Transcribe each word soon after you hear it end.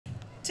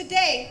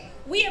Today,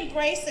 we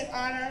embrace and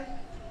honor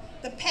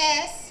the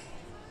past,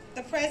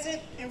 the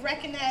present, and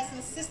recognize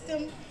the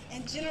system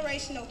and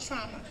generational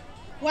trauma,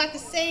 while at the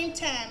same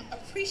time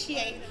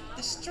appreciate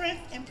the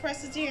strength and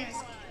perseverance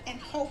and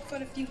hope for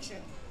the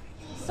future.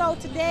 So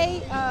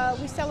today,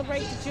 we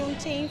celebrate the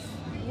Juneteenth.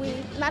 We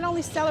not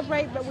only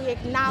celebrate, but we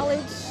acknowledge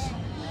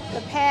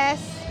the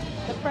past,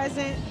 the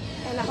present,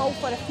 and the hope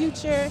for the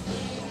future.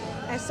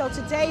 And so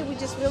today, we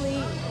just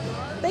really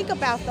think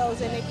about those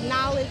and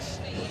acknowledge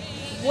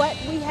what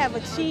we have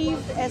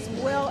achieved as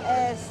well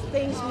as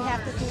things we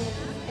have to do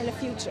in the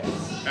future.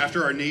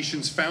 After our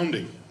nation's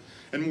founding,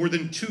 and more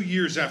than 2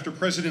 years after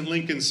President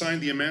Lincoln signed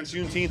the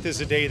Emancipation, Juneteenth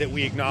is a day that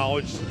we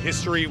acknowledge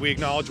history, we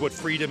acknowledge what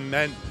freedom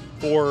meant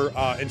for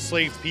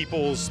enslaved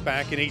peoples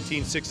back in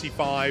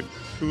 1865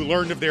 who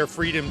learned of their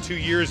freedom 2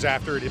 years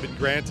after it had been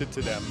granted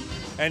to them.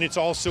 And it's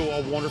also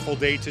a wonderful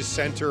day to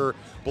center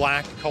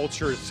Black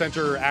culture,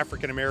 center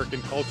African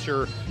American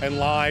culture and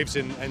lives,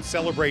 and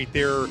celebrate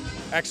their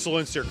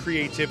excellence, their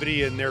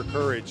creativity, and their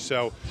courage.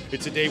 So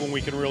it's a day when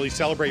we can really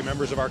celebrate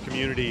members of our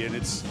community,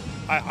 and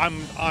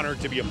I'm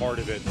honored to be a part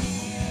of it.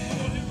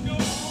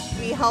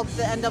 We helped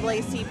the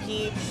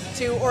NAACP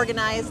to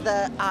organize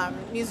the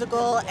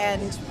musical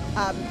and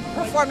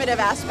performative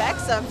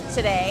aspects of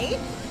today,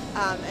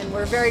 and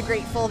we're very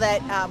grateful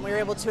that we were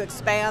able to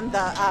expand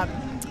the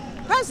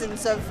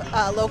presence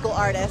of local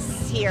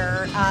artists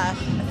here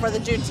for the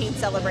Juneteenth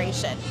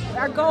celebration.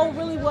 Our goal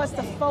really was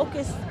to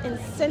focus and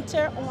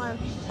center on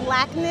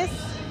Blackness,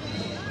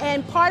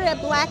 and part of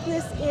that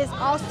Blackness is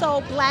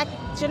also Black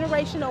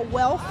generational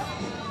wealth.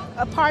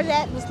 A part of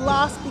that was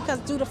lost because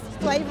due to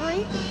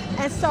slavery,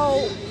 and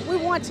so we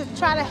want to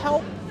try to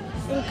help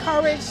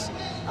encourage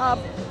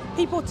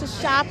people to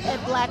shop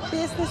at Black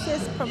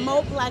businesses,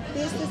 promote Black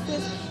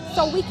businesses,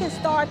 so we can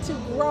start to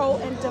grow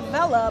and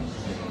develop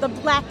the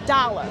Black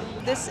dollar.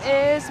 This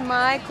is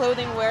my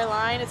clothing wear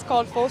line. It's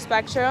called Full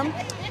Spectrum.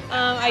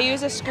 I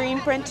use a screen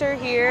printer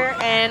here,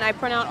 and I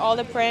print out all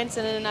the prints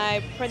and then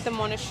I print them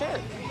on a shirt.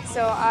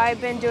 So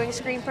I've been doing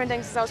screen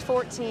printing since I was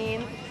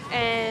 14,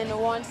 and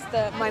once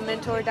my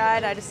mentor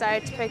died, I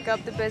decided to pick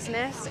up the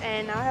business,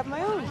 and now I have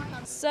my own.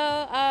 So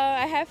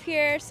I have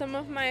here some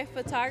of my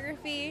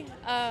photography.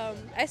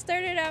 I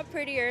started out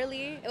pretty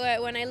early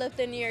when I lived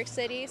in New York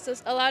City, so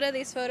a lot of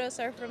these photos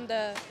are from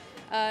the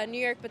New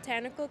York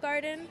Botanical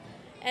Garden,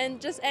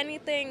 and just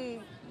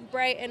anything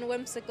bright and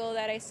whimsical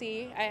that I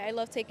see, I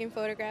love taking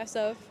photographs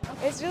of.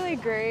 It's really a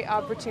great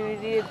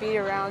opportunity to be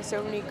around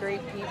so many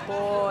great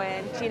people,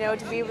 and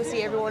to be able to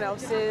see everyone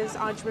else's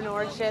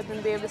entrepreneurship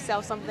and be able to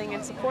sell something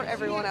and support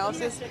everyone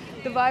else's.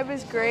 The vibe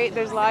is great.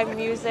 There's live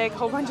music, a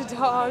whole bunch of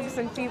dogs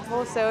and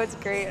people, so it's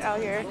great out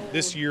here.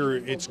 This year,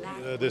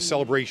 the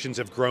celebrations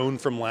have grown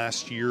from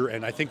last year,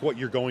 and I think what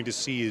you're going to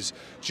see is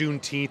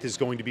Juneteenth is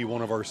going to be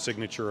one of our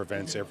signature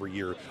events every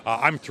year.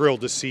 I'm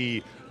thrilled to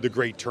see the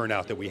great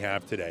turnout that we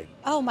have today.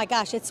 Oh my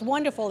gosh, it's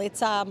wonderful.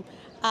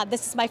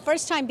 This is my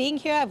first time being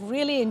here. I've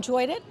really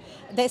enjoyed it.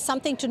 There's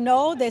something to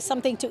know, there's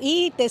something to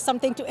eat, there's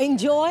something to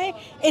enjoy.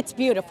 It's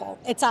beautiful.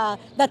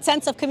 That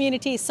sense of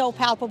community is so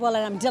palpable,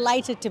 and I'm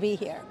delighted to be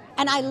here.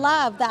 And I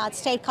love that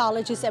State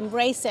College is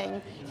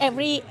embracing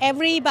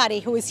everybody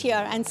who is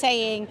here and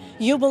saying,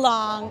 you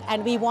belong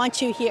and we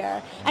want you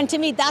here. And to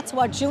me, that's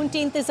what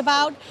Juneteenth is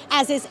about,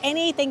 as is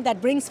anything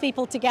that brings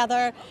people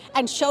together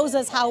and shows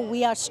us how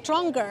we are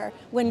stronger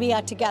when we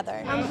are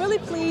together. I'm really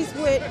pleased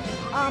with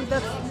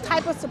the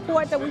type of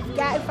support that we've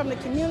gotten from the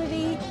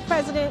community.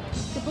 President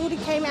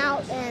Djibouti came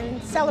out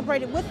and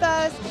celebrated with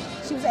us.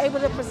 She was able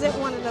to present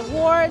one of the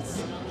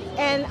awards.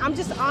 And I'm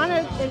just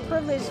honored and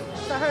privileged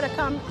for her to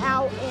come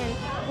out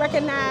and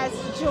recognize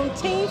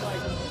Juneteenth.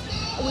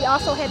 We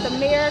also had the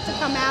mayor to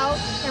come out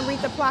and read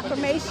the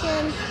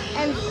proclamation.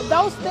 And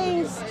those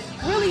things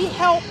really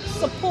help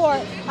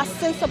support a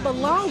sense of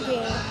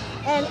belonging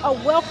and a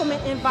welcoming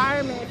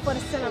environment for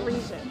the Center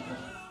region.